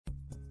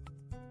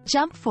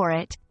Jump for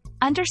it.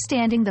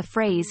 Understanding the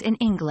phrase in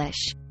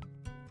English.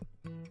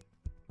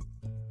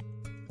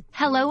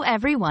 Hello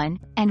everyone,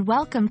 and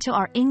welcome to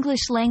our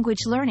English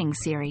language learning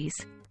series.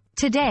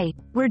 Today,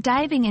 we're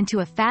diving into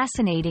a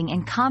fascinating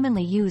and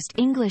commonly used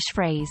English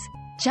phrase,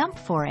 jump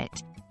for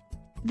it.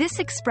 This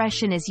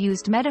expression is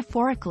used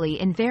metaphorically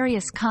in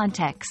various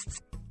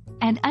contexts,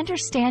 and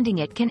understanding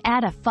it can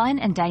add a fun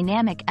and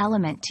dynamic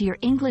element to your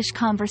English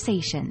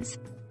conversations.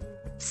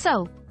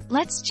 So,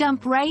 let's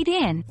jump right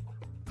in.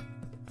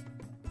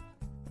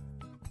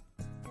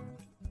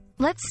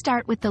 Let's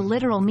start with the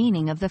literal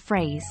meaning of the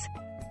phrase.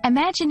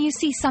 Imagine you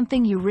see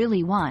something you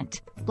really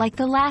want, like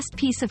the last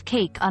piece of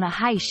cake on a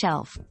high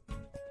shelf.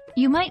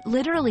 You might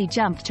literally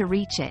jump to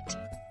reach it.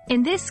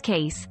 In this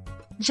case,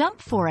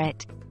 jump for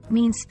it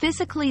means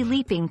physically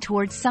leaping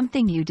towards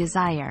something you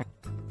desire.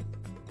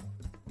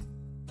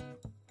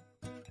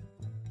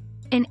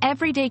 In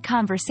everyday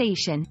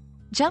conversation,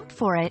 jump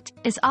for it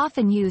is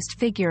often used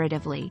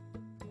figuratively.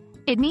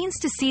 It means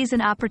to seize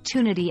an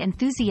opportunity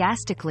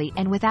enthusiastically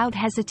and without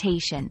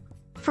hesitation.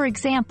 For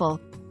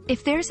example,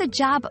 if there's a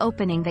job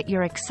opening that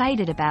you're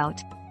excited about,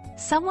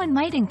 someone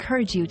might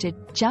encourage you to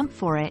jump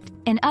for it,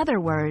 in other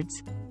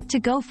words,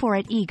 to go for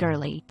it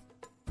eagerly.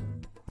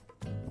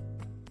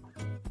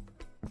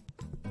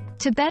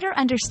 To better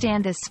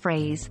understand this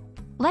phrase,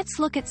 let's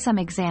look at some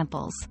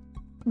examples.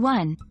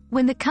 1.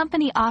 When the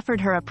company offered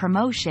her a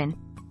promotion,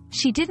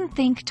 she didn't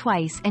think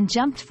twice and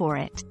jumped for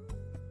it.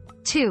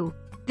 2.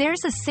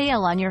 There's a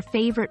sale on your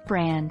favorite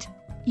brand.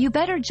 You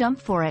better jump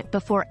for it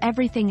before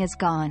everything is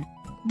gone.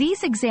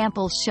 These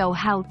examples show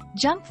how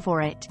jump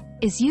for it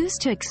is used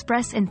to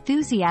express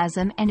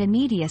enthusiasm and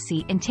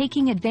immediacy in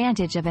taking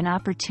advantage of an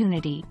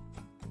opportunity.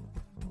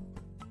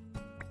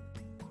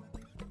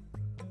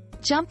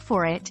 Jump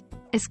for it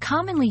is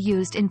commonly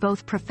used in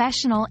both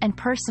professional and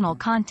personal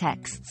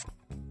contexts.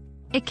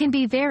 It can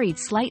be varied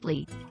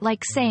slightly,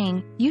 like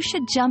saying, "You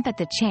should jump at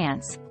the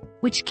chance,"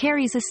 which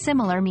carries a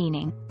similar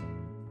meaning.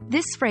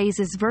 This phrase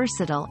is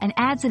versatile and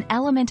adds an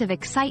element of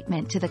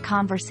excitement to the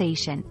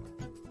conversation.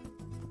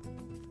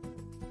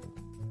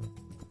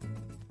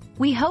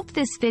 We hope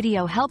this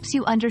video helps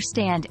you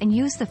understand and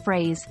use the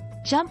phrase,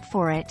 jump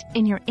for it,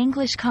 in your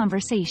English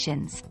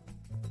conversations.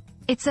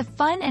 It's a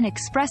fun and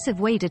expressive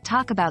way to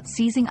talk about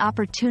seizing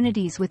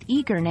opportunities with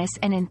eagerness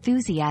and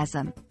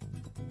enthusiasm.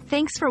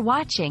 Thanks for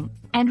watching,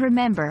 and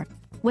remember,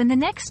 when the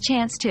next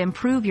chance to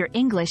improve your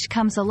English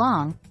comes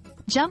along,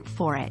 jump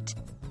for it.